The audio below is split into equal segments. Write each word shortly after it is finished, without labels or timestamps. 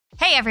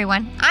Hey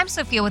everyone, I'm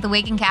Sophia with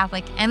Awaken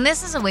Catholic, and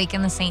this is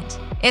Awaken the Saint.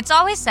 It's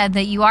always said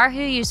that you are who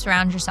you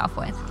surround yourself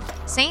with.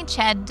 Saint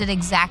Cedd did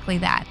exactly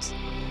that.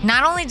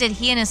 Not only did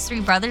he and his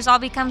 3 brothers all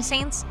become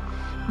saints,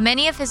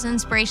 many of his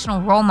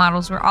inspirational role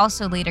models were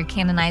also later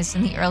canonized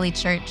in the early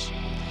church.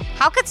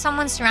 How could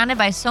someone surrounded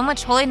by so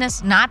much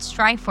holiness not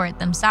strive for it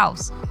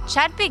themselves?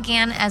 Cedd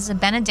began as a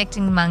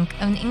Benedictine monk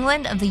in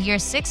England of the year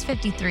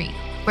 653,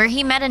 where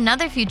he met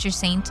another future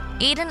saint,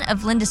 Aidan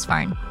of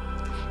Lindisfarne.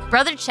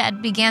 Brother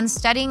Cedd began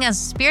studying as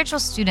a spiritual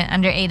student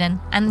under Aidan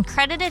and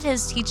credited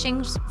his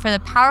teachings for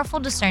the powerful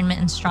discernment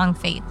and strong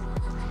faith.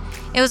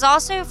 It was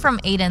also from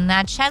Aidan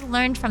that Cedd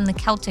learned from the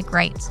Celtic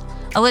rites,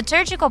 a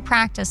liturgical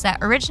practice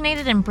that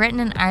originated in Britain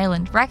and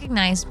Ireland,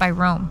 recognized by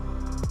Rome.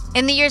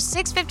 In the year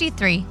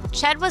 653,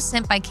 Cedd was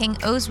sent by King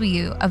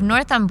Oswiu of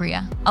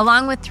Northumbria,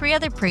 along with 3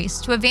 other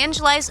priests, to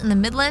evangelize in the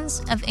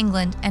Midlands of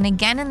England and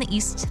again in the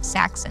East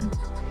Saxon.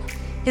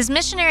 His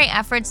missionary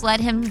efforts led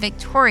him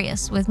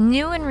victorious with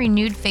new and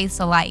renewed faiths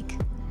alike.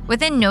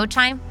 Within no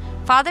time,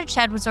 Father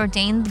Cedd was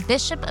ordained the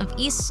Bishop of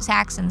East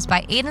Saxons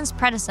by Aidan's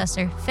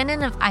predecessor,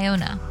 Finan of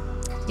Iona.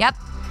 Yep,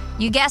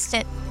 you guessed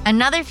it,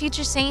 another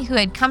future saint who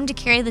had come to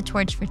carry the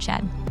torch for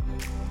Cedd.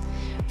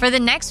 For the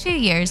next few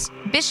years,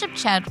 Bishop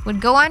Cedd would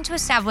go on to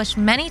establish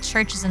many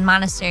churches and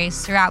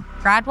monasteries throughout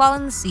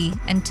Bradwell-on-Sea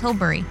and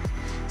Tilbury,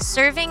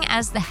 serving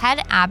as the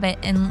head abbot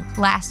in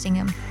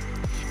Lastingham.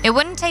 It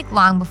wouldn't take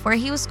long before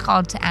he was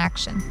called to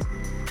action.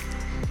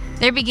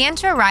 There began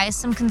to arise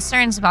some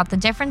concerns about the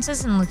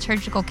differences in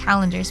liturgical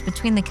calendars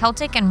between the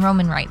Celtic and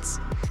Roman rites.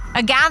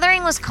 A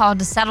gathering was called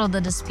to settle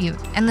the dispute,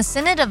 and the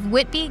Synod of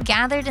Whitby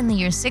gathered in the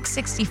year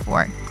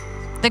 664.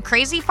 The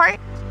crazy part?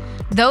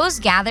 Those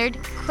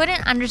gathered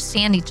couldn't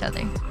understand each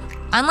other.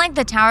 Unlike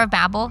the Tower of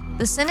Babel,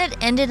 the Synod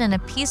ended in a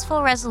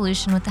peaceful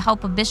resolution with the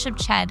help of Bishop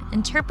Cedd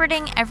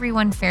interpreting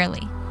everyone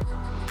fairly.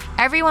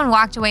 Everyone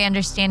walked away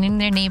understanding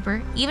their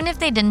neighbor, even if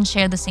they didn't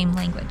share the same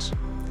language.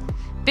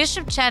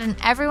 Bishop Cedd and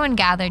everyone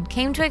gathered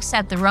came to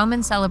accept the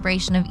Roman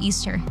celebration of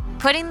Easter,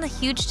 putting the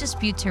huge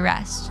dispute to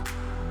rest.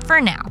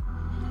 For now.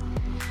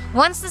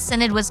 Once the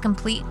synod was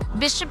complete,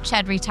 Bishop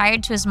Cedd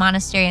retired to his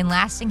monastery in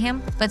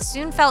Lastingham, but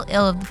soon fell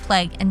ill of the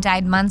plague and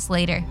died months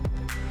later.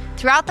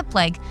 Throughout the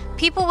plague,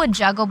 people would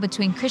juggle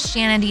between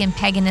Christianity and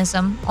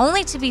paganism,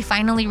 only to be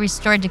finally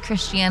restored to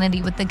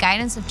Christianity with the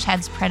guidance of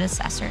Cedd's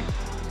predecessor.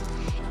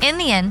 In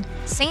the end,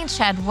 Saint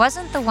Cedd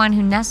wasn't the one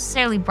who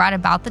necessarily brought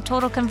about the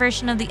total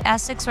conversion of the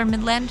Essex or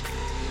Midland,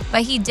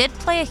 but he did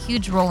play a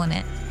huge role in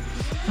it.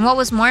 And what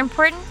was more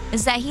important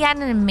is that he had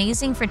an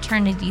amazing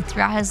fraternity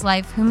throughout his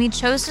life whom he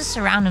chose to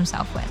surround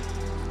himself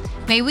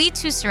with. May we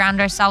too surround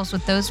ourselves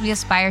with those we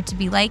aspire to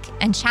be like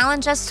and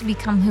challenge us to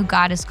become who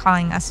God is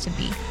calling us to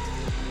be.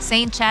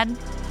 Saint Cedd,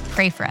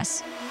 pray for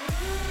us.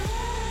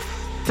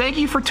 Thank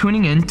you for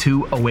tuning in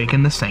to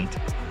Awaken the Saint.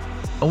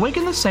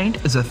 Awaken the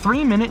Saint is a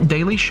 3-minute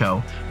daily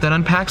show that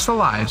unpacks the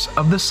lives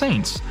of the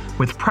saints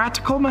with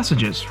practical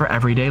messages for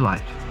everyday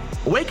life.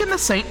 Awaken the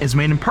Saint is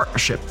made in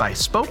partnership by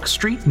Spoke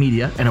Street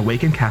Media and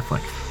Awaken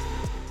Catholic.